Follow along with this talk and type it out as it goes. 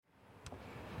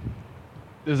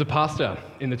There was a pastor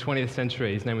in the 20th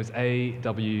century. His name was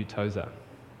A.W. Tozer,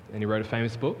 and he wrote a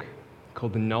famous book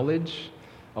called The Knowledge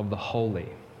of the Holy.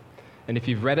 And if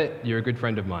you've read it, you're a good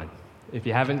friend of mine. If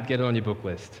you haven't, get it on your book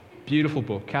list. Beautiful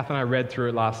book. Kath and I read through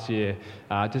it last year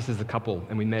just as a couple,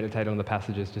 and we meditated on the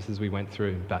passages just as we went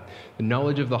through. But The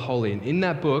Knowledge of the Holy. And in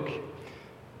that book,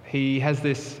 he has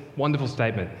this wonderful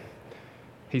statement.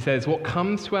 He says, what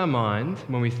comes to our mind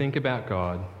when we think about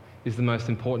God is the most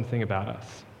important thing about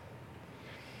us.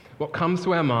 What comes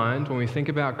to our mind when we think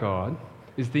about God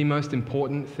is the most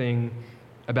important thing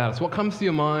about us. What comes to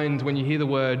your mind when you hear the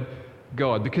word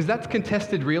God? Because that's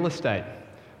contested real estate,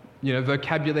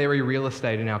 vocabulary real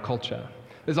estate in our culture.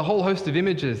 There's a whole host of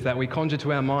images that we conjure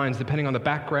to our minds depending on the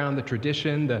background, the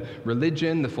tradition, the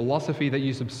religion, the philosophy that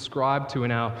you subscribe to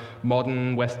in our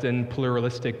modern, Western,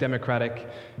 pluralistic, democratic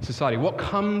society. What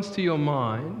comes to your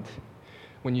mind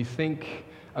when you think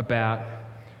about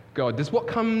God? Does what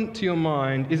come to your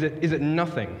mind, is it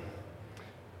nothing?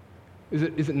 Is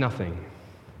it nothing?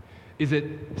 Is it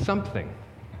something?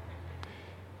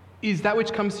 Is that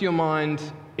which comes to your mind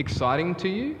exciting to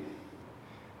you?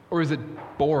 Or is it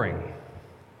boring?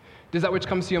 Does that which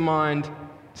comes to your mind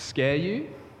scare you?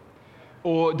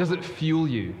 Or does it fuel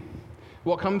you?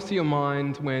 What comes to your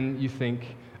mind when you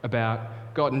think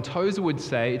about God? And Tozer would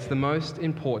say it's the most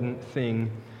important thing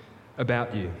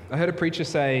about you. I heard a preacher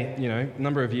say, a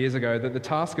number of years ago, that the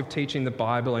task of teaching the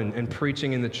Bible and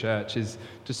preaching in the church is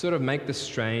to sort of make the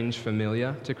strange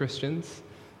familiar to Christians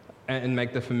and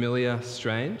make the familiar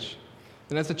strange.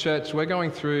 And as a church, we're going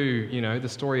through, the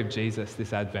story of Jesus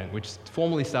this Advent, which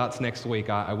formally starts next week,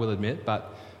 I will admit,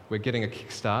 but we're getting a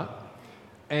kickstart.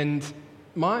 And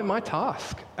my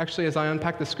task, actually, as I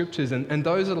unpack the scriptures, and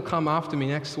those that'll come after me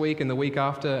next week and the week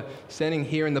after, standing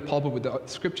here in the pulpit with the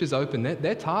scriptures open,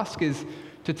 their task is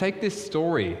to take this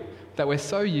story that we're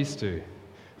so used to,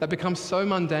 that becomes so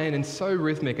mundane and so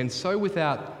rhythmic and so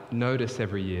without notice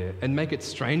every year, and make it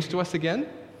strange to us again.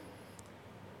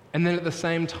 And then at the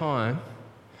same time,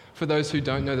 for those who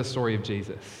don't know the story of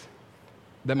Jesus,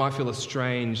 they might feel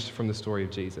estranged from the story of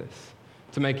Jesus,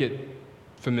 to make it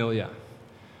familiar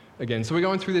again. So we're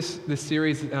going through this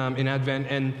series in Advent,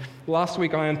 and last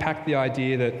week I unpacked the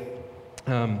idea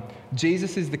that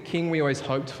Jesus is the king we always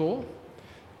hoped for,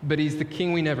 but he's the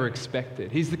king we never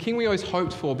expected. He's the king we always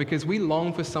hoped for because we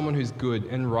long for someone who's good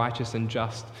and righteous and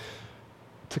just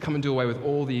to come and do away with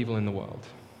all the evil in the world.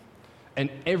 And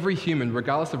every human,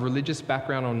 regardless of religious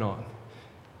background or not,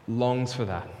 longs for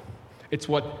that. It's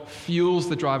what fuels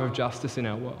the drive of justice in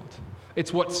our world.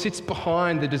 It's what sits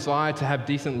behind the desire to have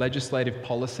decent legislative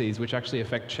policies which actually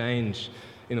affect change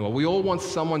in the world. We all want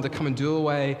someone to come and do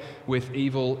away with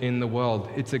evil in the world.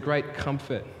 It's a great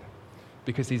comfort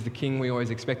because he's the king we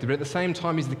always expected. But at the same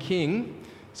time, he's the king,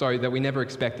 that we never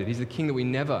expected. He's the king that we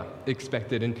never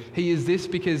expected. And he is this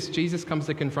because Jesus comes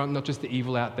to confront not just the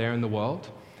evil out there in the world,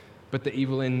 but the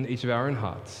evil in each of our own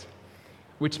hearts,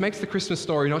 which makes the Christmas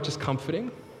story not just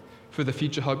comforting for the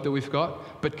future hope that we've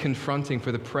got, but confronting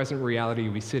for the present reality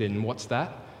we sit in. And what's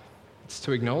that? It's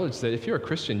to acknowledge that if you're a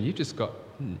Christian, you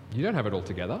don't have it all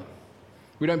together.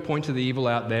 We don't point to the evil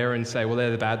out there and say, well,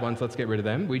 they're the bad ones, let's get rid of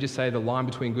them. We just say the line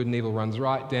between good and evil runs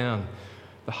right down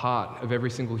the heart of every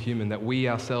single human, that we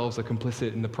ourselves are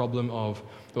complicit in the problem of,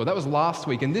 well, that was last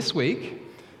week. And this week,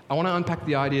 I want to unpack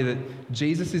the idea that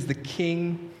Jesus is the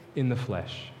king in the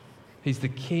flesh. He's the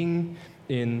king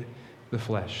in the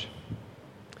flesh.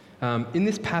 In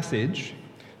this passage,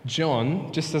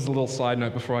 John, just as a little side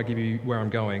note before I give you where I'm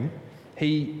going,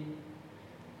 he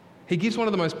gives one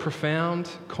of the most profound,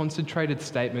 concentrated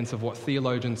statements of what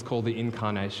theologians call the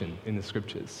incarnation in the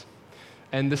scriptures.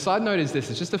 And the side note is this,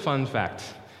 it's just a fun fact.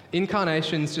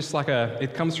 Incarnation's just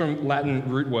it comes from Latin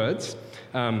root words,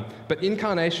 but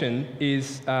incarnation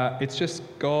is, it's just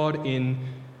God in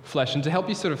flesh. And to help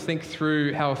you sort of think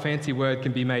through how a fancy word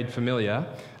can be made familiar,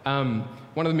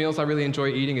 one of the meals I really enjoy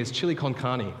eating is chili con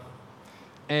carne.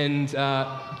 And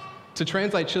to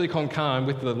translate chili con carne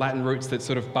with the Latin roots that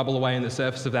sort of bubble away in the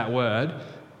surface of that word,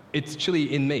 it's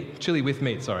chili in meat. Chili with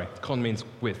meat, sorry. Con means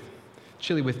with.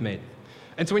 Chili with meat.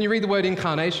 And so when you read the word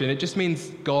incarnation, it just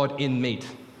means God in meat.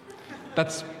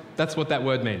 That's what that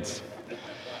word means.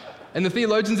 And the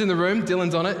theologians in the room,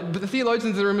 Dylan's on it, but the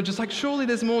theologians in the room are just like, surely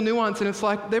there's more nuance. And it's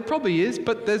like, there probably is,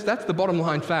 but that's the bottom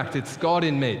line fact. It's God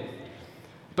in meat.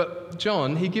 But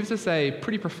John, he gives us a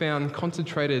pretty profound,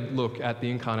 concentrated look at the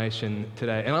incarnation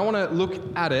today. And I want to look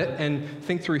at it and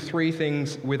think through three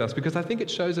things with us, because I think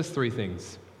it shows us three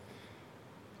things.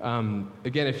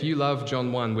 Again, if you love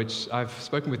John 1, which I've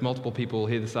spoken with multiple people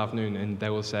here this afternoon, and they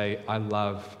will say, I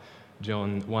love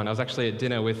John 1. I was actually at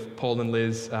dinner with Paul and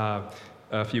Liz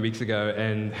a few weeks ago,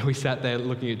 and we sat there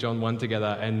looking at John 1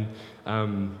 together, and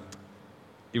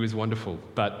it was wonderful.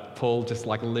 But Paul just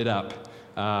lit up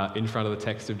in front of the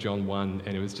text of John 1,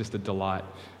 and it was just a delight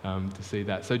to see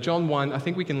that. So John 1, I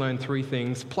think we can learn 3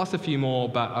 things, plus a few more,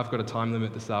 but I've got a time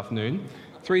limit this afternoon.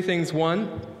 3 things.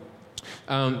 1,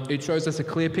 it shows us a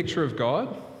clear picture of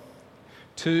God.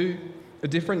 2, a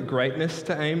different greatness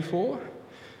to aim for.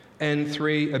 And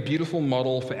 3, a beautiful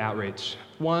model for outreach.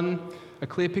 1, a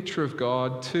clear picture of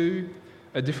God. 2,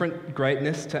 a different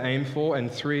greatness to aim for.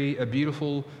 And 3, a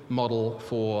beautiful model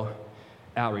for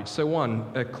outreach. So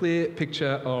 1, a clear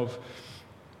picture of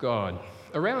God.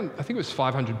 Around, I think it was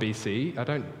 500 BC, I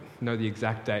don't know the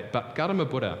exact date, but Gautama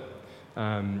Buddha,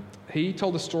 he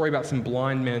told a story about some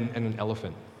blind men and an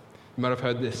elephant. You might have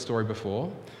heard this story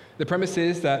before. The premise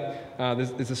is that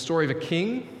there's a story of a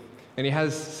king, and he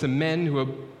has some men who are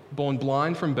born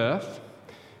blind from birth,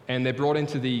 and they're brought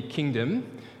into the kingdom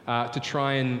to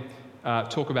try and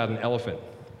talk about an elephant.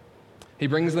 He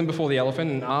brings them before the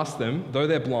elephant and asks them, though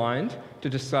they're blind,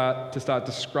 to start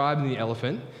describing the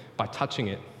elephant by touching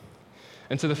it.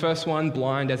 And so the first one,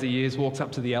 blind as he is, walks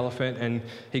up to the elephant and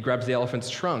he grabs the elephant's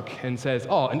trunk and says,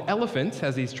 "Oh, an elephant,"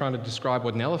 as he's trying to describe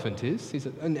what an elephant is, he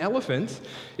said, "An elephant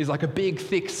is like a big,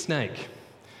 thick snake."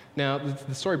 Now,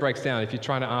 the story breaks down. If you're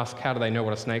trying to ask how do they know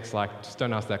what a snake's like, just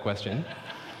don't ask that question.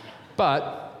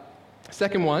 But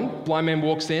second one, blind man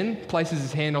walks in, places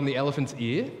his hand on the elephant's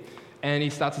ear, and he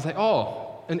starts to say,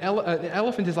 "Oh, an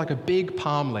elephant is like a big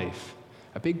palm leaf."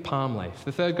 A big palm leaf.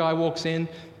 The third guy walks in,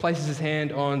 places his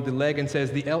hand on the leg and says,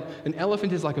 "An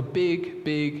elephant is like a big,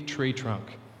 big tree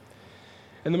trunk."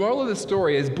 And the moral of the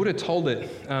story, as Buddha told it,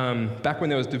 back when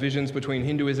there was divisions between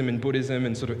Hinduism and Buddhism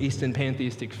and sort of Eastern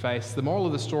pantheistic faiths, the moral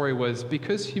of the story was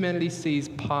because humanity sees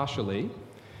partially,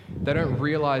 they don't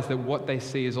realize that what they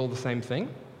see is all the same thing.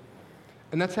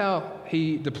 And that's how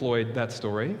he deployed that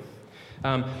story.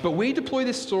 But we deploy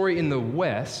this story in the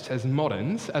West, as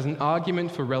moderns, as an argument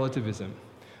for relativism.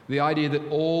 The idea that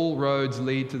all roads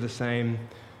lead to the same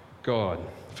God.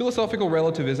 Philosophical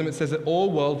relativism, it says that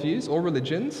all worldviews, all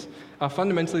religions, are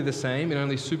fundamentally the same and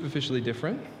only superficially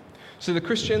different. So the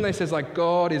Christian, they says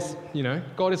God is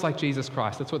like Jesus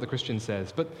Christ. That's what the Christian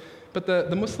says. But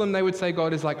the Muslim, they would say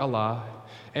God is like Allah.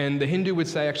 And the Hindu would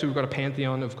say, actually, we've got a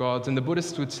pantheon of gods. And the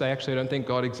Buddhist would say, actually, I don't think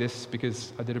God exists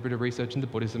because I did a bit of research into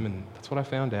Buddhism and that's what I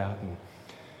found out.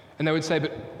 And they would say,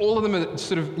 but all of them are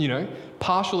sort of,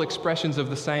 partial expressions of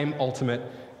the same ultimate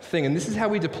thing. And this is how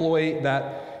we deploy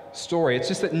that story. It's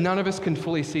just that none of us can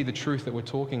fully see the truth that we're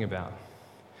talking about.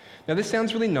 Now, this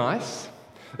sounds really nice,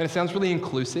 and it sounds really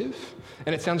inclusive,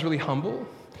 and it sounds really humble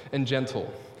and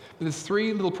gentle. But there's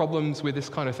 3 little problems with this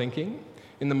kind of thinking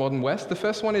in the modern West. The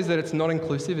first one is that it's not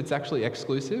inclusive, it's actually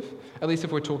exclusive, at least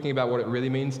if we're talking about what it really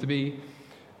means to be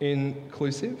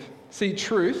inclusive. See,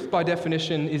 truth, by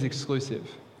definition, is exclusive.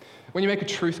 When you make a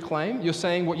truth claim, you're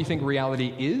saying what you think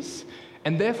reality is,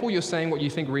 and therefore you're saying what you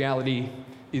think reality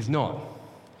is not.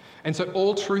 And so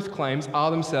all truth claims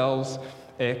are themselves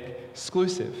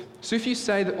exclusive. So if you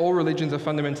say that all religions are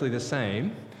fundamentally the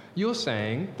same, you're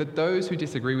saying that those who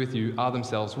disagree with you are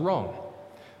themselves wrong,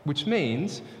 which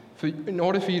means in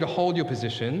order for you to hold your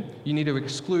position, you need to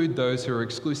exclude those who are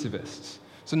exclusivists.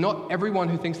 So not everyone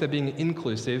who thinks they're being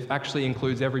inclusive actually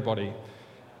includes everybody.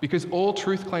 Because all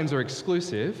truth claims are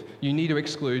exclusive, you need to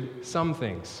exclude some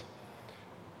things.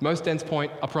 Most dense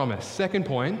point, I promise. Second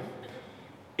point,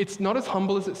 it's not as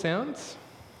humble as it sounds.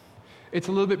 It's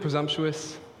a little bit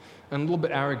presumptuous and a little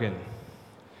bit arrogant.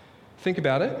 Think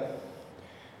about it.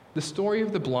 The story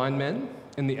of the blind men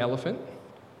and the elephant,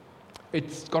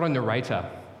 it's got a narrator.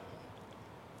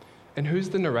 And who's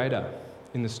the narrator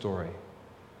in the story?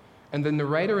 And the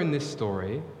narrator in this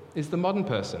story is the modern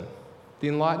person, the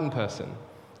enlightened person,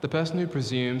 the person who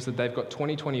presumes that they've got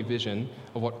 20/20 vision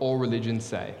of what all religions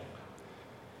say.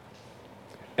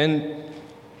 And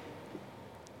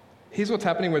here's what's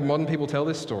happening when modern people tell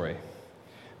this story.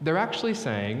 They're actually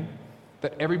saying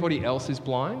that everybody else is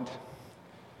blind,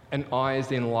 and I, as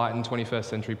the enlightened 21st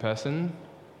century person,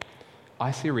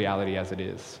 I see reality as it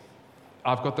is.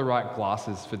 I've got the right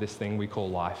glasses for this thing we call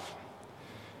life.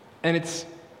 And it's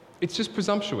just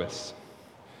presumptuous.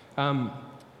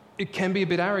 It can be a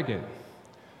bit arrogant.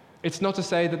 It's not to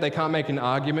say that they can't make an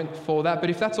argument for that, but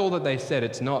if that's all that they said,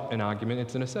 it's not an argument,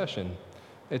 it's an assertion.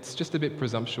 It's just a bit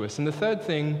presumptuous. And the third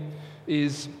thing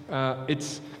is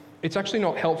it's actually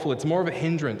not helpful. It's more of a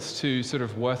hindrance to sort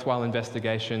of worthwhile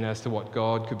investigation as to what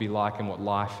God could be like and what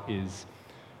life is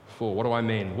for. What do I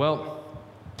mean? Well,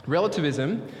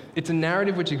 relativism, it's a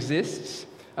narrative which exists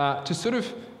to sort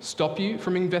of stop you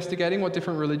from investigating what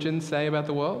different religions say about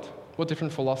the world, what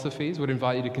different philosophies would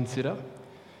invite you to consider.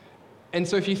 And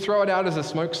so if you throw it out as a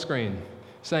smokescreen,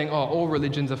 saying, oh, all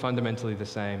religions are fundamentally the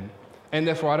same, and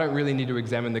therefore I don't really need to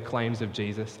examine the claims of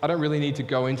Jesus, I don't really need to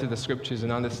go into the scriptures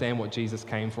and understand what Jesus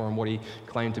came for and what he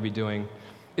claimed to be doing,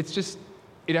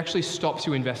 it actually stops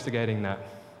you investigating that.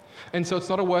 And so it's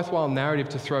not a worthwhile narrative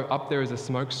to throw up there as a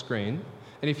smokescreen.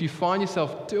 And if you find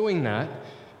yourself doing that,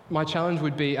 my challenge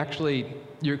would be, actually,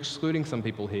 you're excluding some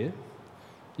people here.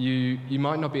 You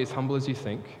might not be as humble as you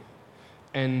think.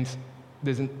 And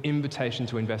there's an invitation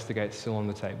to investigate still on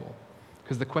the table.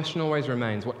 Because the question always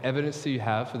remains, what evidence do you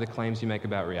have for the claims you make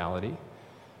about reality?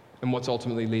 And what's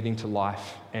ultimately leading to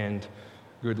life and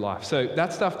good life? So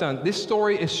that stuff done. This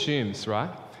story assumes, right?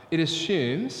 It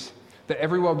assumes that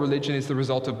every world religion is the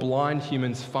result of blind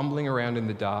humans fumbling around in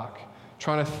the dark,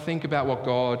 trying to think about what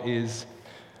God is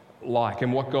like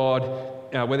and what God,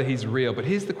 whether he's real. But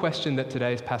here's the question that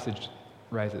today's passage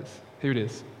raises. Here it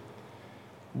is.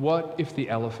 What if the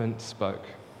elephant spoke?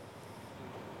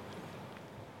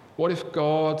 What if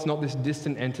God's not this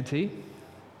distant entity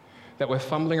that we're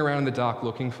fumbling around in the dark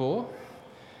looking for?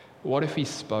 What if he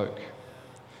spoke?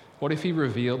 What if he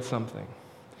revealed something?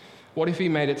 What if he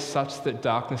made it such that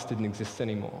darkness didn't exist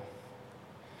anymore?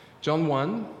 John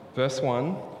 1, verse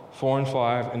 1, 4 and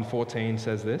 5 and 14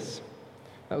 says this.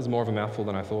 That was more of a mouthful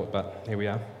than I thought, but here we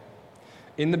are.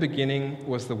 In the beginning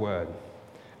was the Word,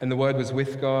 and the Word was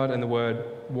with God, and the Word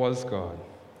was God.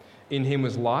 In him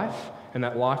was life, and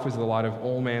that life was the light of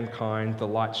all mankind. The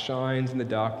light shines in the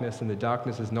darkness, and the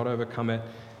darkness has not overcome it.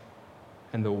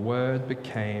 And the Word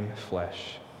became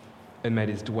flesh and made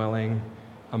his dwelling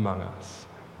among us.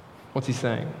 What's he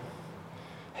saying?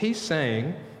 He's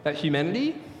saying that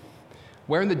humanity,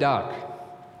 we're in the dark.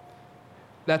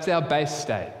 That's our base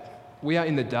state. We are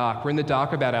in the dark. We're in the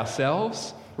dark about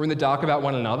ourselves. We're in the dark about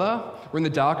one another. We're in the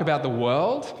dark about the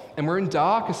world. And we're in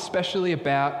dark especially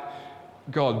about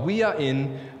God. We are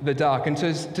in the dark. And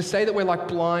to say that we're like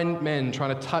blind men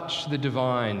trying to touch the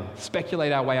divine,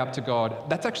 speculate our way up to God,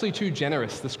 that's actually too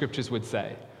generous, the scriptures would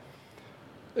say.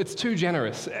 It's too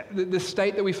generous. The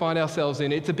state that we find ourselves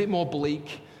in, it's a bit more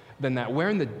bleak than that. We're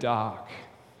in the dark.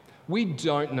 We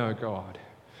don't know God.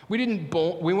 We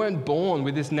weren't born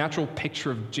with this natural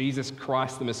picture of Jesus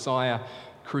Christ, the Messiah,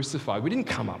 crucified. We didn't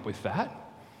come up with that.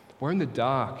 We're in the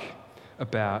dark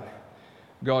about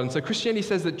God. And so Christianity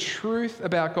says that truth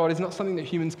about God is not something that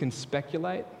humans can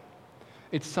speculate.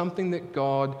 It's something that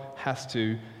God has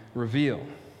to reveal.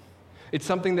 It's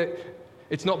something that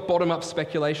it's not bottom-up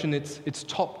speculation, it's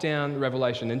top-down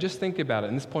revelation. And just think about it,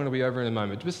 and this point will be over in a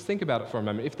moment. Just think about it for a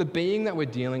moment. If the being that we're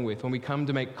dealing with when we come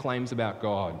to make claims about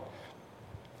God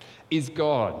is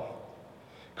God,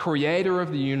 creator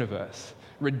of the universe,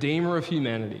 redeemer of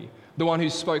humanity, the one who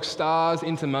spoke stars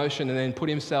into motion and then put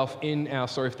himself in our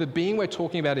story, if the being we're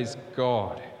talking about is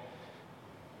God,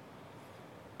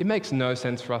 it makes no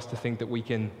sense for us to think that we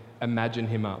can imagine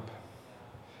him up.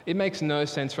 It makes no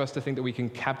sense for us to think that we can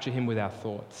capture him with our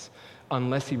thoughts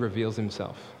unless he reveals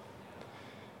himself.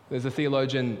 There's a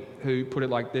theologian who put it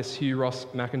like this, Hugh Ross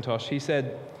McIntosh. He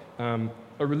said, a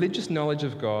religious knowledge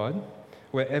of God,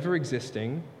 wherever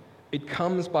existing, it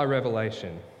comes by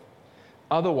revelation.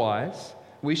 Otherwise,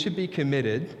 we should be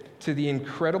committed to the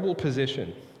incredible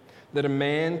position that a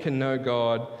man can know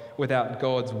God without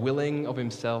God's willing of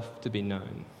himself to be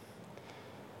known.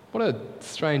 What a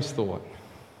strange thought.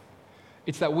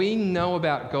 It's that we know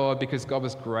about God because God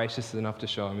was gracious enough to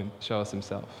show us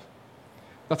himself.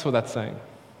 That's what that's saying.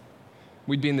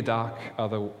 We'd be in the dark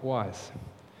otherwise.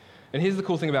 And here's the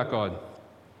cool thing about God.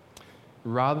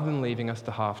 Rather than leaving us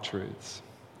to half-truths,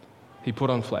 he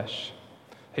put on flesh.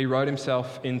 He wrote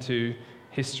himself into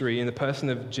history in the person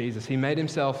of Jesus. He made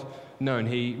himself known.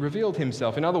 He revealed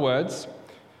himself. In other words,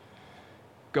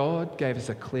 God gave us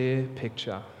a clear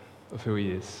picture of who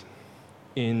he is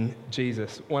in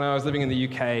Jesus. When I was living in the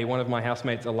UK, one of my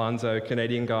housemates, Alonzo,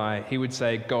 Canadian guy, he would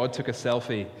say, God took a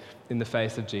selfie in the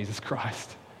face of Jesus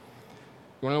Christ.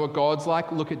 You want to know what God's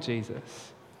like? Look at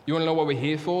Jesus. You want to know what we're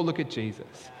here for? Look at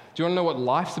Jesus. Do you want to know what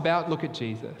life's about? Look at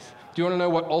Jesus. Do you want to know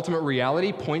what ultimate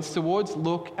reality points towards?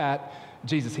 Look at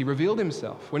Jesus. He revealed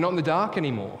himself. We're not in the dark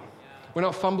anymore. We're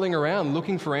not fumbling around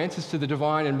looking for answers to the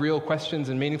divine and real questions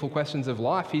and meaningful questions of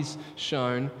life. He's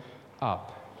shown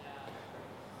up.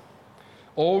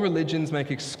 All religions make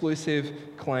exclusive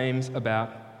claims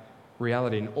about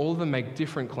reality, and all of them make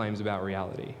different claims about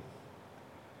reality.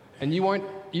 And you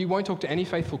won't talk to any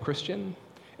faithful Christian,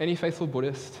 any faithful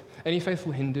Buddhist, any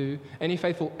faithful Hindu, any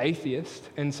faithful atheist,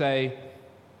 and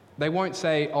they won't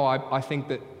say, oh, I think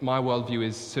that my worldview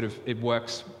is it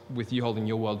works with you holding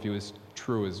your worldview as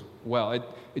true as well.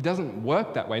 It doesn't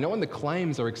work that way, not when the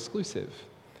claims are exclusive.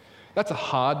 That's a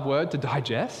hard word to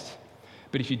digest,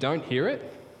 But if you don't hear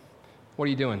it, what are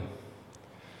you doing?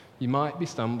 You might be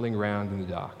stumbling around in the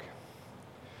dark.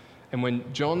 And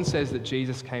when John says that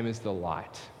Jesus came as the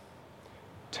light,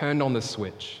 turned on the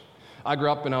switch. I grew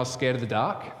up when I was scared of the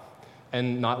dark,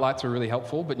 and night lights were really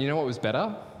helpful, but you know what was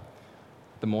better?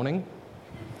 The morning.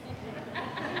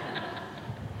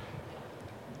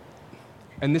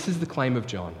 And this is the claim of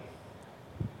John.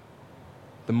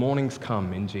 The mornings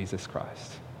come in Jesus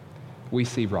Christ. We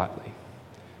see rightly.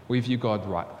 We view God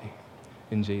rightly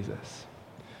in Jesus.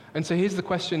 And so here's the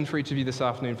question for each of you this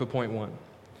afternoon for point one.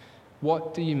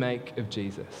 What do you make of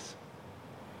Jesus?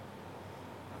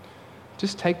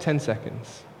 Just take 10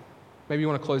 seconds. Maybe you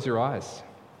want to close your eyes.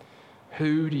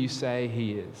 Who do you say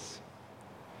he is?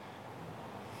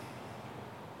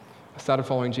 I started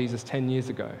following Jesus 10 years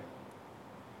ago.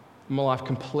 My life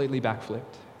completely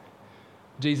backflipped.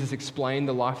 Jesus explained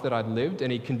the life that I'd lived,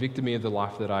 and he convicted me of the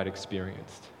life that I'd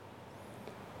experienced.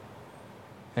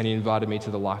 And he invited me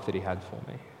to the life that he had for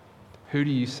me. Who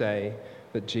do you say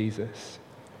that Jesus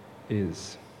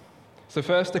is? So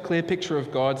first, a clear picture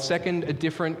of God. Second, a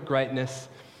different greatness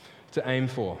to aim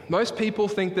for. Most people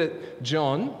think that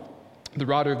John, the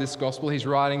writer of this gospel, he's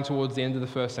writing towards the end of the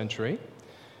first century.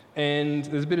 And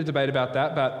there's a bit of debate about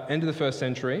that, but end of the first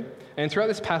century. And throughout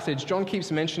this passage, John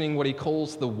keeps mentioning what he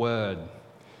calls the Word.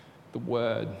 The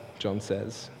Word, John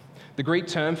says. The Greek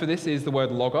term for this is the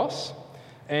word logos.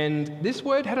 And this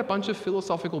word had a bunch of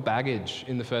philosophical baggage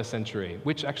in the first century,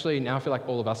 which actually now I feel like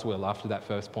all of us will after that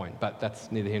first point, but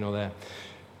that's neither here nor there.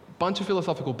 Bunch of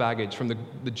philosophical baggage from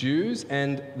the Jews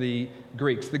and the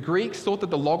Greeks. The Greeks thought that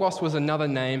the logos was another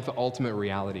name for ultimate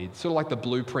reality. It's sort of like the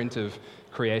blueprint of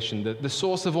creation, the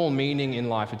source of all meaning in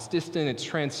life. It's distant, it's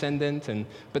transcendent,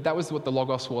 but that was what the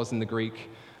logos was in the Greek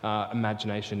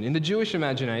imagination. In the Jewish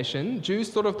imagination, Jews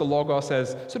thought of the logos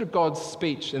as sort of God's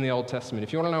speech in the Old Testament.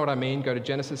 If you want to know what I mean, go to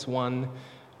Genesis 1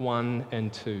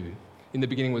 and 2. In the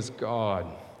beginning was God,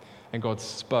 and God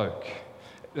spoke.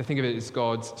 I think of it as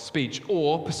God's speech,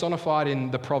 or personified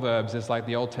in the Proverbs as like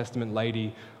the Old Testament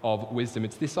lady of wisdom.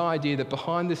 It's this idea that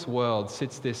behind this world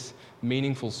sits this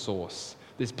meaningful source,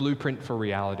 this blueprint for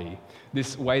reality,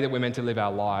 this way that we're meant to live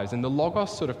our lives. And the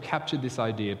Logos sort of captured this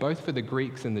idea, both for the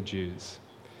Greeks and the Jews.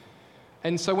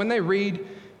 And so when they read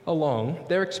along,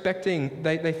 they're expecting,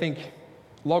 they think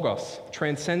Logos,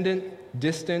 transcendent,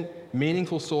 distant,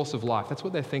 meaningful source of life. That's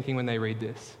what they're thinking when they read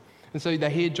this. And so they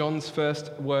hear John's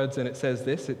first words, and it says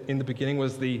this: in the beginning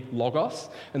was the Logos,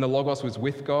 and the Logos was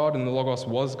with God, and the Logos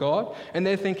was God. And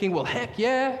they're thinking, well, heck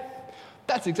yeah,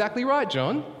 that's exactly right,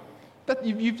 John.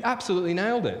 You've absolutely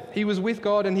nailed it. He was with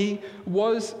God, and he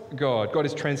was God. God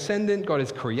is transcendent, God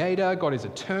is creator, God is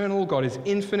eternal, God is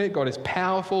infinite, God is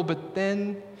powerful. But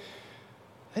then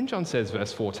John says,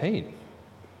 verse 14. And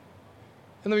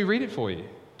let me read it for you,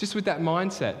 just with that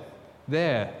mindset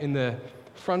there in the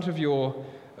front of your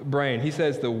brain. He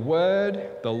says, the Word,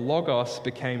 the Logos,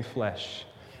 became flesh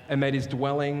and made his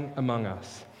dwelling among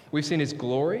us. We've seen his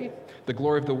glory, the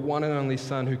glory of the one and only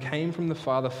Son who came from the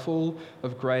Father, full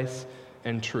of grace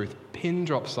and truth. Pin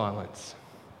drop silence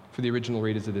for the original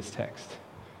readers of this text.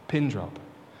 Pin drop.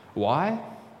 Why?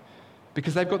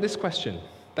 Because they've got this question.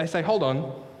 They say, hold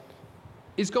on,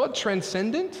 is God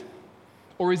transcendent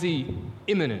or is he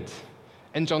immanent?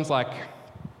 And John's like,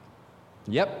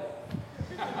 yep.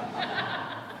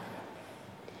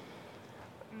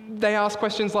 They ask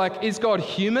questions like, is God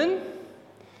human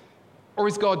or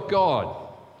is God God?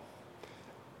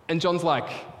 And John's like,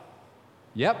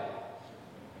 yep.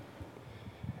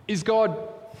 Is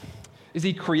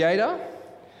he creator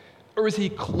or is he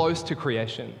close to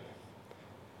creation?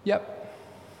 Yep.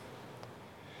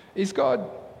 Is God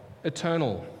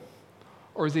eternal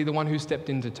or is he the one who stepped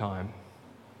into time?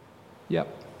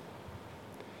 Yep.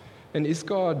 And is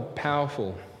God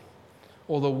powerful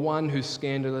or the one who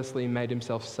scandalously made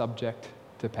himself subject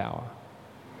to power?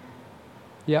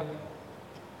 Yep.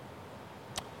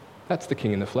 That's the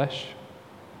King in the flesh.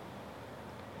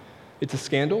 It's a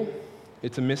scandal,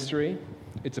 it's a mystery,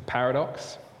 it's a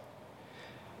paradox.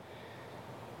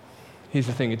 Here's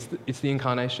the thing, it's the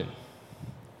incarnation.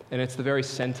 And it's the very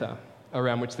center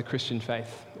around which the Christian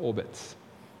faith orbits.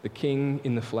 The King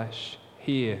in the flesh,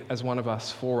 here as one of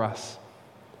us, for us.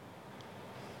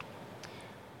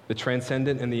 The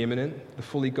transcendent and the immanent, the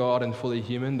fully God and fully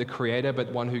human, the creator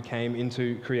but one who came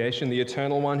into creation, the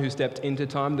eternal one who stepped into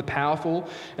time, the powerful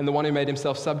and the one who made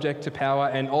himself subject to power,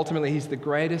 and ultimately he's the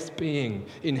greatest being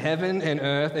in heaven and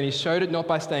earth, and he showed it not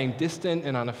by staying distant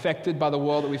and unaffected by the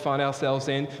world that we find ourselves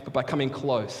in, but by coming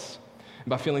close and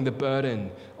by feeling the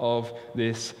burden of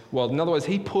this world. In other words,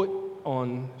 he put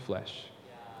on flesh.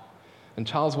 And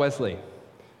Charles Wesley,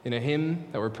 in a hymn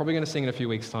that we're probably going to sing in a few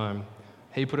weeks' time,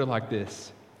 He put it like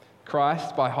this: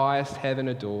 Christ by highest heaven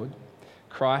adored,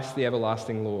 Christ the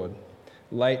everlasting Lord.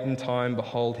 Late in time,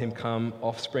 behold him come,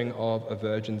 offspring of a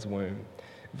virgin's womb.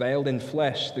 Veiled in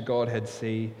flesh, the Godhead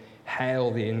see.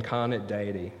 Hail the incarnate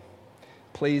deity.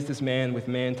 Pleased as man with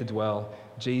man to dwell,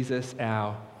 Jesus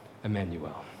our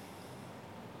Emmanuel.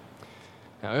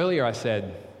 Now, earlier I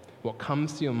said, what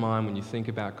comes to your mind when you think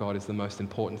about God is the most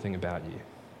important thing about you.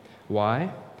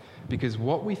 Why? Because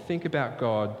what we think about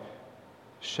God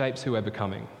shapes who we're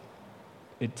becoming.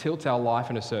 It tilts our life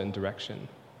in a certain direction.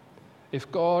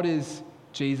 If God is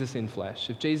Jesus in flesh,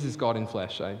 if Jesus is God in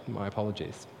flesh, my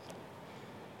apologies,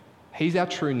 he's our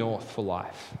true north for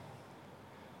life.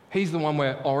 He's the one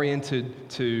we're oriented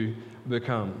to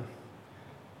become.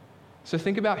 So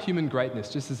think about human greatness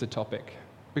just as a topic,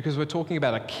 because we're talking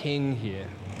about a king here.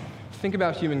 Think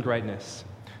about human greatness.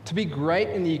 To be great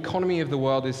in the economy of the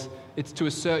world it's to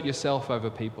assert yourself over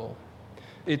people.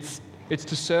 It's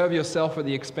to serve yourself at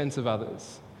the expense of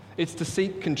others. It's to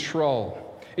seek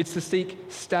control. It's to seek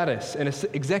status and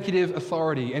executive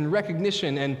authority and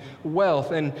recognition and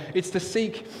wealth. And it's to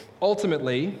seek,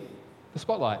 ultimately, the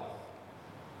spotlight.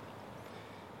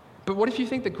 But what if you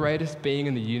think the greatest being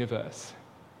in the universe,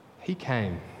 he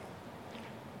came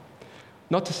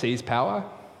not to seize power,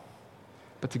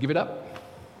 but to give it up?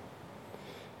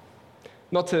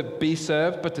 Not to be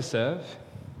served, but to serve?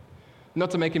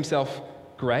 Not to make himself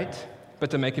great,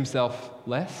 but to make himself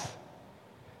less?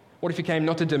 What if he came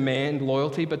not to demand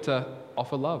loyalty, but to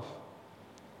offer love?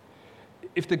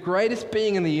 If the greatest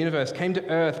being in the universe came to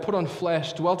earth, put on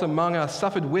flesh, dwelt among us,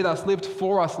 suffered with us, lived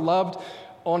for us, loved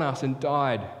on us, and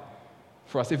died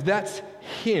for us, if that's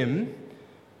him,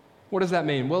 what does that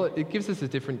mean? Well, it gives us a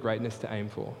different greatness to aim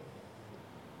for,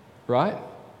 right?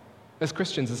 As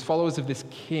Christians, as followers of this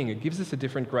king, it gives us a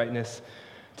different greatness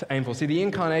to aim for. See, the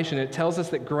incarnation, it tells us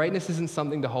that greatness isn't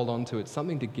something to hold on to, it's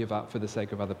something to give up for the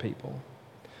sake of other people.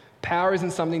 Power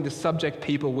isn't something to subject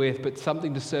people with, but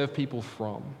something to serve people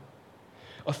from.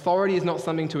 Authority is not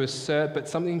something to assert, but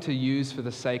something to use for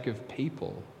the sake of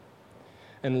people.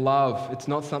 And love, it's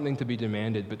not something to be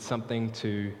demanded, but something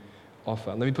to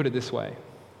offer. Let me put it this way.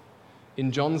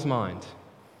 In John's mind,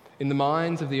 in the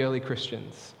minds of the early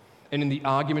Christians, and in the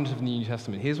argument of the New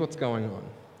Testament, here's what's going on.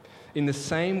 In the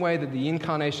same way that the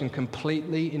incarnation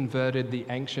completely inverted the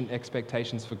ancient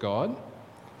expectations for God,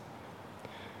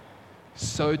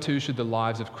 so too should the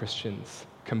lives of Christians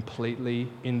completely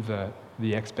invert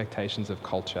the expectations of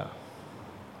culture.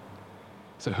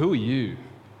 So who are you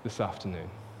this afternoon?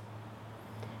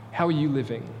 How are you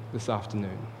living this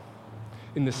afternoon?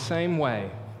 In the same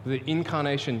way, the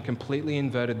incarnation completely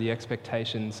inverted the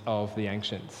expectations of the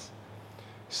ancients.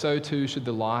 So too should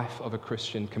the life of a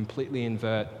Christian completely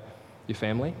invert your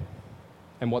family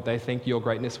and what they think your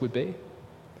greatness would be,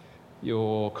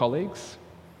 your colleagues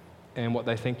and what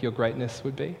they think your greatness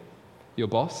would be, your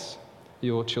boss,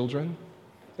 your children,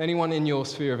 anyone in your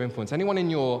sphere of influence, anyone in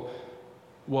your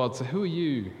world. So who are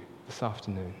you this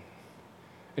afternoon?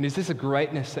 And is this a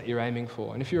greatness that you're aiming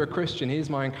for? And if you're a Christian, here's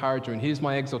my encouragement, here's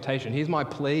my exhortation, here's my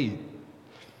plea.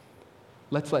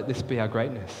 Let's let this be our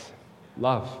greatness.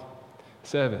 Love,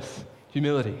 service,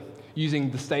 humility, using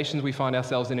the stations we find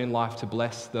ourselves in life to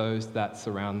bless those that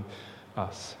surround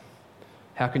us.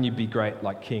 How can you be great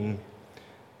like King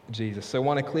Jesus? So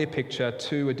one, a clear picture.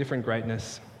 Two, a different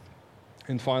greatness.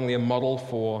 And finally, a model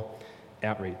for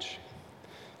outreach.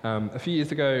 A few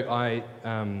years ago, I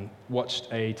watched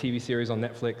a TV series on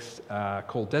Netflix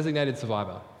called Designated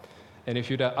Survivor. And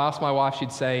if you'd ask my wife,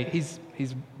 she'd say,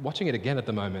 he's watching it again at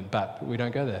the moment, but we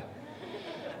don't go there.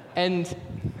 And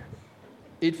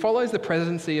it follows the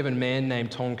presidency of a man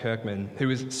named Tom Kirkman, who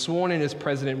was sworn in as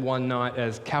president one night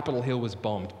as Capitol Hill was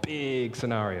bombed. Big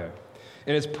scenario.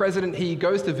 And as president, he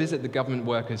goes to visit the government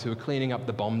workers who are cleaning up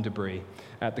the bomb debris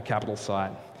at the Capitol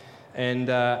site. And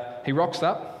he rocks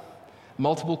up.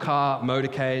 Multiple car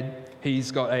motorcade.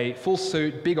 He's got a full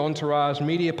suit, big entourage,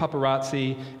 media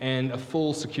paparazzi, and a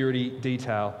full security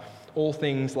detail. All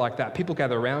things like that. People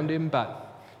gather around him,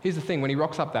 but here's the thing, when he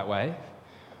rocks up that way,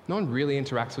 no one really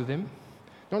interacts with him.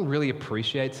 No one really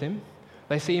appreciates him.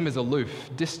 They see him as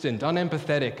aloof, distant,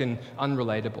 unempathetic, and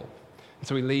unrelatable. And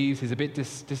so he leaves, he's a bit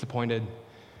disappointed,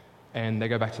 and they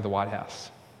go back to the White House.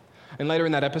 And later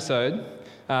in that episode,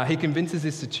 he convinces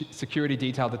his security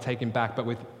detail to take him back, but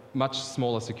with much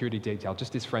smaller security detail,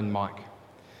 just his friend Mike.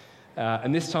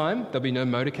 And this time, there'll be no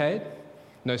motorcade,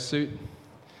 no suit,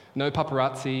 no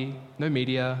paparazzi, no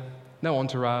media, no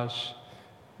entourage,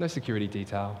 no security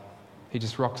detail. He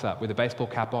just rocks up with a baseball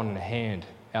cap on and a hand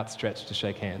outstretched to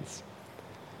shake hands.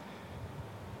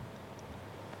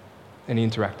 And he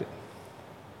interacted.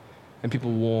 And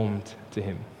people warmed to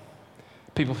him.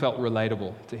 People felt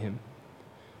relatable to him.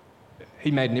 He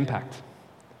made an impact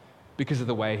because of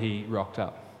the way he rocked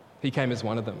up. He came as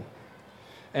one of them.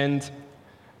 And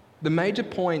the major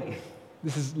point,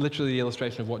 this is literally the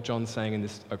illustration of what John's saying in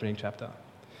this opening chapter.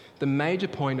 The major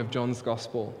point of John's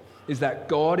gospel is that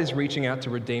God is reaching out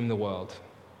to redeem the world.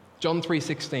 John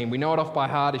 3:16, we know it off by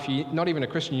heart. If you're not even a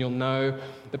Christian, you'll know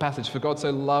the passage. For God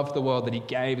so loved the world that he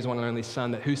gave his one and only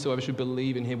Son, that whosoever should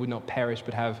believe in him would not perish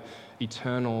but have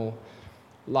eternal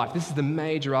life. This is the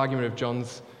major argument of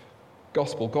John's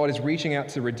gospel. God is reaching out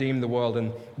to redeem the world.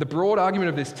 And the broad argument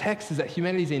of this text is that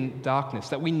humanity is in darkness,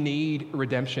 that we need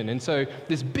redemption. And so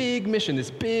this big mission, this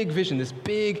big vision, this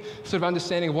big sort of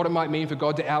understanding of what it might mean for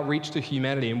God to outreach to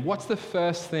humanity. And what's the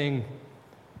first thing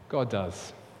God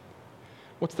does?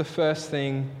 What's the first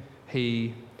thing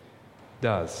he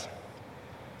does?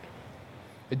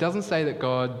 It doesn't say that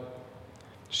God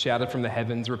shouted from the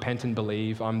heavens, repent and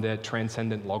believe, I'm the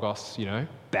transcendent logos,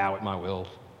 bow at my will.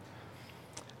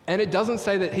 And it doesn't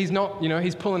say that he's not,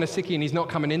 he's pulling a sickie and he's not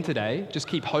coming in today, just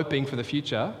keep hoping for the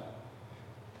future.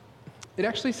 It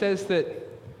actually says that,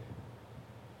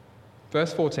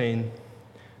 verse 14,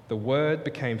 the Word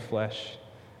became flesh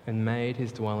and made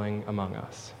his dwelling among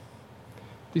us. Do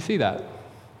you see that?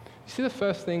 You see the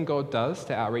first thing God does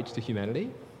to outreach to humanity?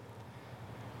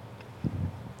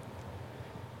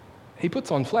 He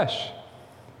puts on flesh.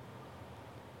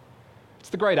 It's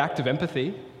the great act of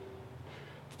empathy.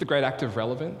 It's the great act of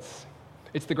relevance.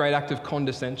 It's the great act of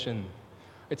condescension.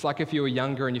 It's like if you were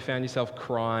younger and you found yourself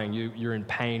crying, you're in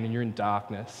pain and you're in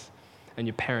darkness, and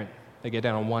your parent, they get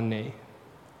down on one knee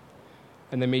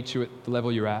and they meet you at the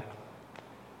level you're at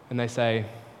and they say,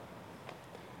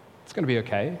 it's going to be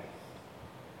okay.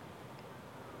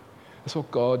 That's what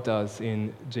God does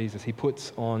in Jesus. He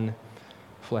puts on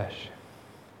flesh.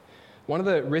 One of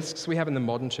the risks we have in the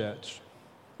modern church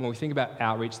when we think about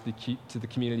outreach to the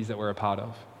communities that we're a part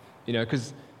of,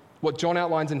 because what John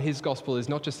outlines in his gospel is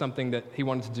not just something that he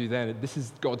wanted to do then. This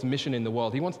is God's mission in the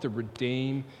world. He wants to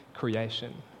redeem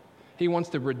creation. He wants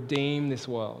to redeem this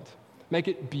world, make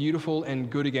it beautiful and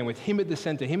good again with him at the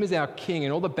center, him as our king,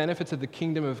 and all the benefits of the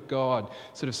kingdom of God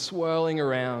sort of swirling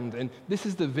around. And this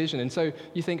is the vision. And so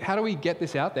you think, how do we get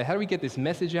this out there? How do we get this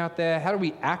message out there? How do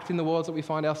we act in the worlds that we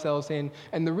find ourselves in?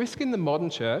 And the risk in the modern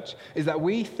church is that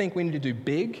we think we need to do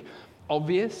big,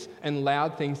 obvious, and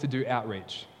loud things to do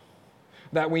outreach.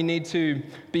 That we need to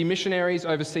be missionaries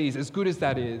overseas, as good as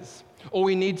that is. Or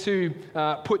we need to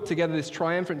put together this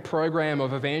triumphant program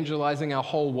of evangelizing our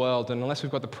whole world, and unless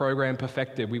we've got the program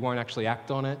perfected, we won't actually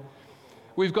act on it.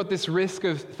 We've got this risk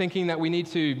of thinking that we need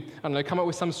to, come up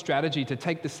with some strategy to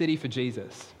take the city for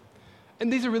Jesus.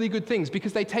 And these are really good things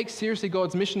because they take seriously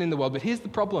God's mission in the world. But here's the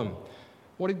problem.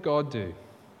 What did God do?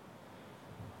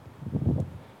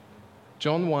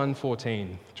 John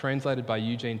 1:14, translated by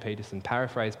Eugene Peterson,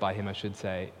 paraphrased by him, I should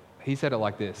say, he said it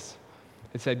like this.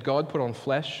 It said, God put on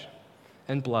flesh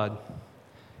and blood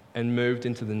and moved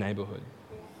into the neighborhood.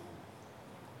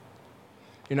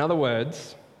 In other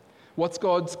words, what's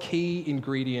God's key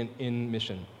ingredient in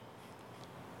mission?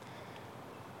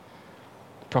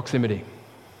 Proximity.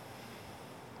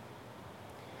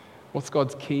 What's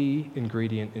God's key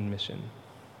ingredient in mission?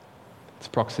 It's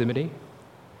proximity,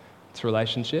 it's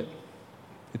relationship,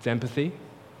 it's empathy.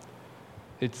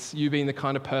 It's you being the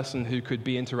kind of person who could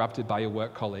be interrupted by your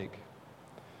work colleague.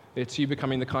 It's you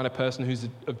becoming the kind of person who's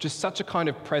of just such a kind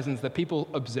of presence that people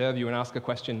observe you and ask a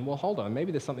question, well, hold on,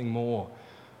 maybe there's something more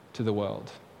to the world.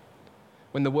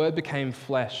 When the Word became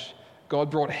flesh,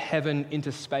 God brought heaven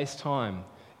into space-time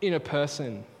in a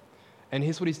person. And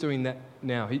here's what he's doing that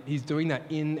now. He's doing that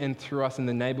in and through us in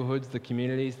the neighborhoods, the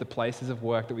communities, the places of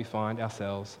work that we find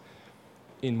ourselves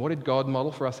in. What did God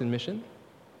model for us in mission?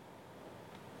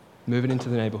 Move it into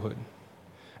the neighborhood.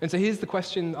 And so here's the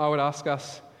question I would ask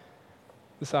us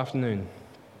this afternoon.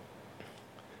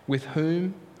 With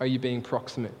whom are you being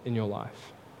proximate in your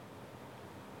life?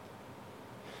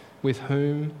 With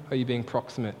whom are you being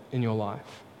proximate in your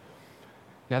life?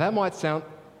 Now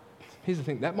here's the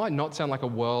thing, that might not sound like a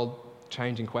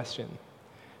world-changing question,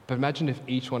 but imagine if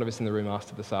each one of us in the room asked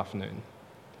it this afternoon,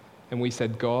 and we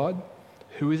said, God,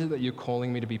 who is it that you're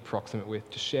calling me to be proximate with,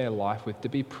 to share life with, to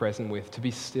be present with, to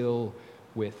be still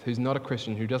with, who's not a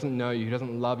Christian, who doesn't know you, who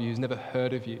doesn't love you, who's never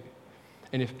heard of you?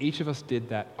 And if each of us did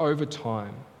that over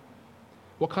time,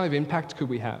 what kind of impact could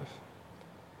we have?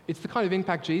 It's the kind of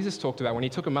impact Jesus talked about when he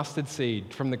took a mustard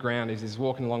seed from the ground as he's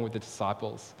walking along with the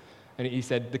disciples. And he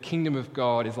said, the kingdom of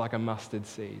God is like a mustard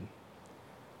seed.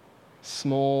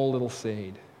 Small little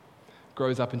seed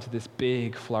grows up into this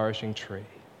big, flourishing tree.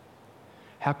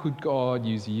 How could God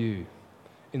use you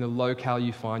in the locale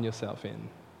you find yourself in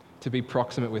to be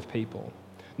proximate with people?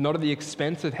 not at the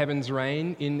expense of heaven's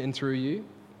reign in and through you.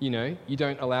 You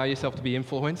don't allow yourself to be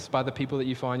influenced by the people that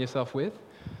you find yourself with,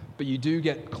 but you do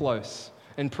get close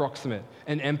and proximate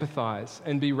and empathize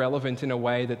and be relevant in a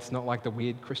way that's not like the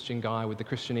weird Christian guy with the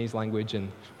Christianese language.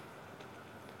 And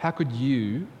how could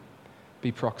you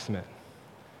be proximate?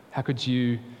 How could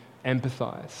you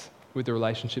empathize with the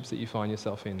relationships that you find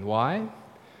yourself in? Why?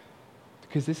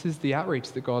 Because this is the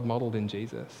outreach that God modeled in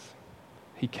Jesus.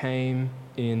 He came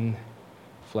in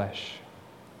flesh.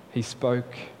 He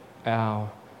spoke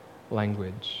our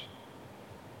language.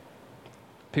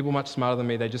 People much smarter than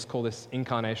me, they just call this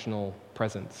incarnational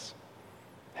presence.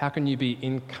 How can you be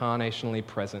incarnationally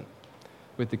present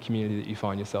with the community that you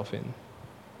find yourself in?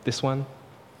 This one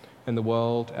and the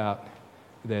world out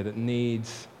there that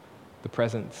needs the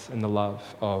presence and the love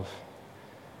of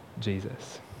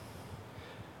Jesus.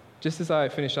 Just as I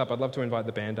finish up, I'd love to invite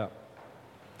the band up.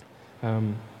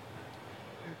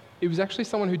 It was actually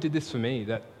someone who did this for me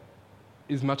that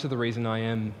is much of the reason I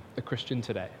am a Christian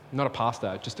today. Not a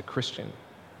pastor, just a Christian.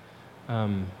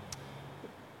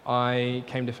 I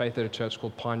came to faith at a church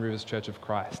called Pine Rivers Church of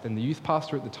Christ, and the youth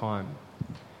pastor at the time,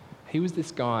 he was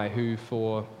this guy who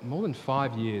for more than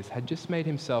 5 years had just made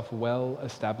himself well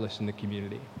established in the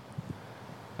community.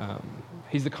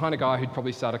 He's the kind of guy who'd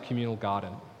probably start a communal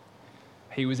garden.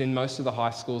 He was in most of the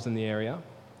high schools in the area,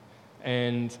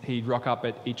 and he'd rock up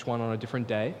at each one on a different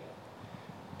day,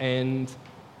 and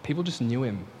people just knew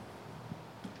him.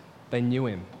 They knew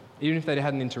him, even if they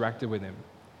hadn't interacted with him.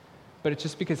 But it's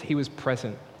just because he was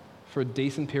present for a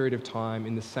decent period of time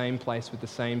in the same place with the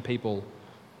same people,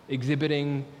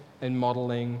 exhibiting and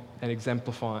modeling and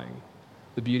exemplifying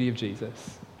the beauty of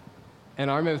Jesus. And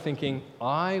I remember thinking,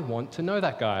 I want to know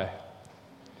that guy.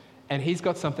 And he's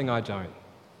got something I don't.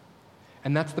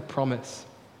 And that's the promise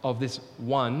of this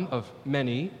one of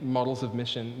many models of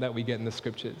mission that we get in the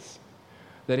scriptures.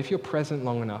 That if you're present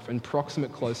long enough and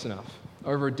proximate close enough,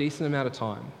 over a decent amount of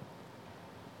time,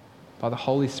 by the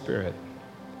Holy Spirit,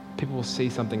 people will see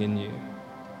something in you.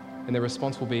 And their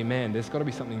response will be, man, there's got to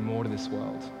be something more to this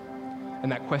world.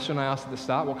 And that question I asked at the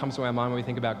start, what comes to our mind when we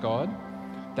think about God?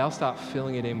 They'll start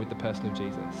filling it in with the person of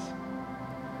Jesus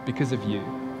because of you.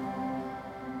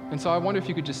 And so I wonder if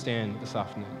you could just stand this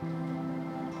afternoon.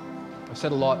 I've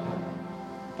said a lot.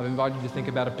 I've invited you to think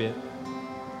about a bit.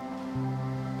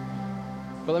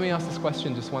 But let me ask this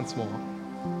question just once more.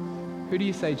 Who do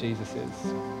you say Jesus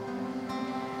is?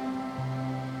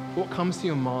 What comes to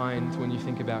your mind when you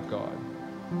think about God?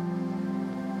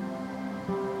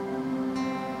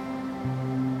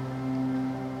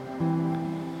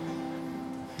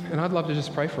 And I'd love to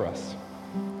just pray for us.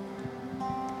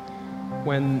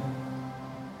 When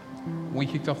we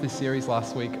kicked off this series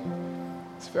last week,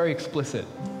 it's very explicit.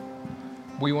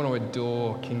 We want to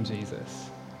adore King Jesus.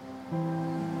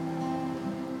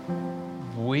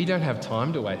 We don't have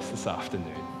time to waste this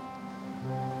afternoon.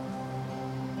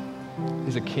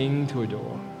 He's a king to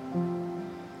adore.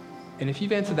 And if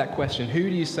you've answered that question, who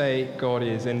do you say God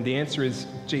is? And the answer is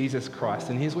Jesus Christ.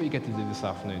 And here's what you get to do this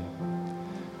afternoon.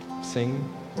 Sing,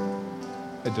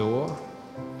 adore.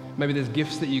 Maybe there's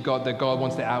gifts that you got that God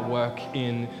wants to outwork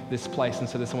in this place, and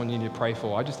so there's someone you need to pray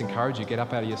for. I just encourage you, get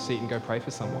up out of your seat and go pray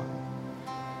for someone.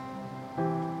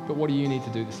 But what do you need to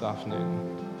do this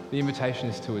afternoon? The invitation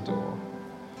is to adore.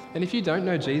 And if you don't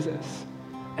know Jesus,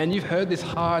 and you've heard this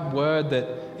hard word that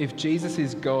if Jesus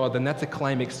is God, then that's a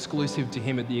claim exclusive to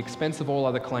him at the expense of all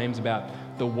other claims about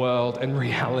the world and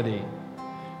reality,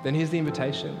 then here's the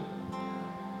invitation.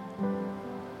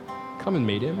 Come and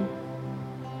meet him.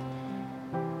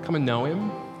 Come and know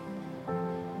him.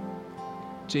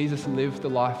 Jesus lived the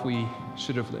life we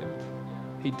should have lived.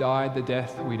 He died the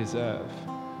death we deserve.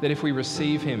 That if we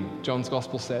receive him, John's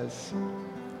gospel says,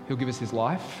 he'll give us his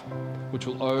life, which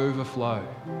will overflow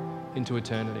into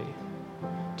eternity.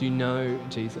 Do you know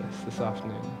Jesus this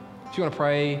afternoon? If you want to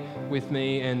pray with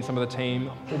me and some of the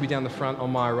team, we'll be down the front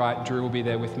on my right. Drew will be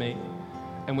there with me.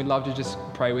 And we'd love to just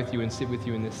pray with you and sit with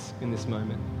you in this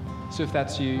moment. So if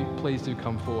that's you, please do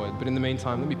come forward. But in the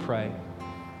meantime, let me pray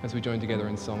as we join together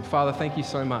in song. Father, thank you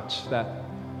so much that,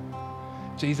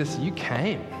 Jesus, you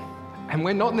came. And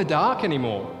we're not in the dark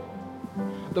anymore.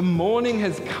 The morning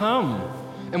has come,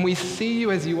 and we see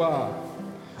you as you are.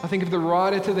 I think of the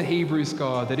writer to the Hebrews,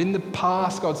 God, that in the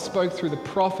past God spoke through the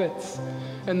prophets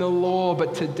and the law,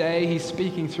 but today he's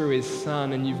speaking through his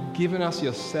Son, and you've given us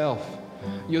yourself.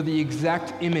 You're the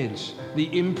exact image, the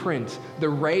imprint, the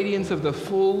radiance of the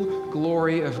full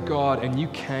glory of God, and you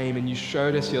came and you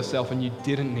showed us yourself, and you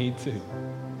didn't need to.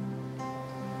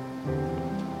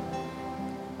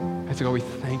 And so God, we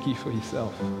thank you for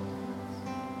yourself.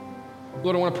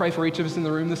 Lord, I want to pray for each of us in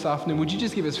the room this afternoon. Would you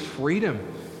just give us freedom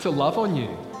to love on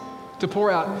you, to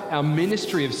pour out our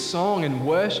ministry of song and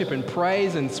worship and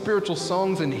praise and spiritual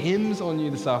songs and hymns on you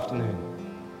this afternoon.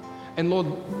 And Lord,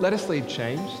 let us leave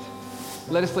changed.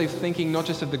 Let us leave thinking not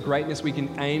just of the greatness we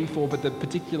can aim for, but the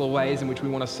particular ways in which we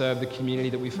want to serve the community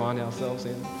that we find ourselves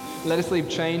in. Let us leave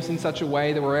changed in such a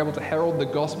way that we're able to herald the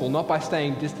gospel, not by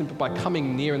staying distant, but by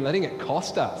coming near and letting it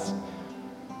cost us.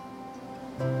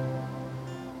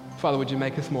 Father, would you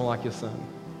make us more like your Son?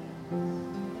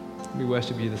 We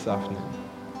worship you this afternoon.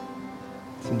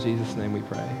 It's in Jesus' name we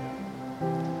pray.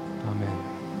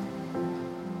 Amen.